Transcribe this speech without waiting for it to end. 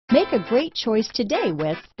Make a great choice today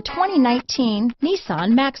with the 2019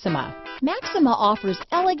 Nissan Maxima. Maxima offers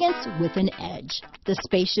elegance with an edge. The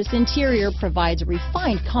spacious interior provides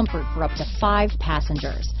refined comfort for up to 5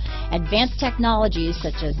 passengers. Advanced technologies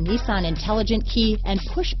such as Nissan Intelligent Key and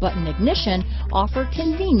push-button ignition offer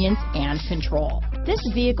convenience and control. This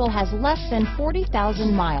vehicle has less than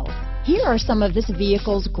 40,000 miles. Here are some of this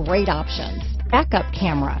vehicle's great options: backup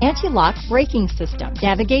camera, anti-lock braking system,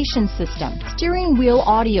 navigation system, steering wheel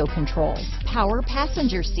audio controls, power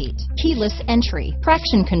passenger seat, keyless entry,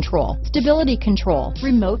 traction control, stability control,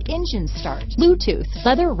 remote engine start, Bluetooth,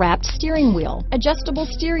 leather-wrapped steering wheel, adjustable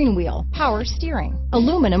steering wheel, power steering,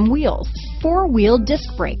 aluminum wheels, 4-wheel disc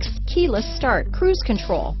brakes, keyless start, cruise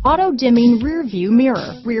control, auto-dimming rear view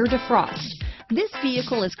mirror, rear defrost. This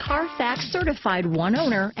vehicle is CARFAX certified one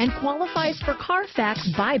owner and qualifies for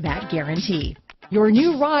CARFAX buyback guarantee. Your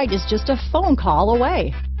new ride is just a phone call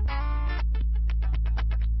away.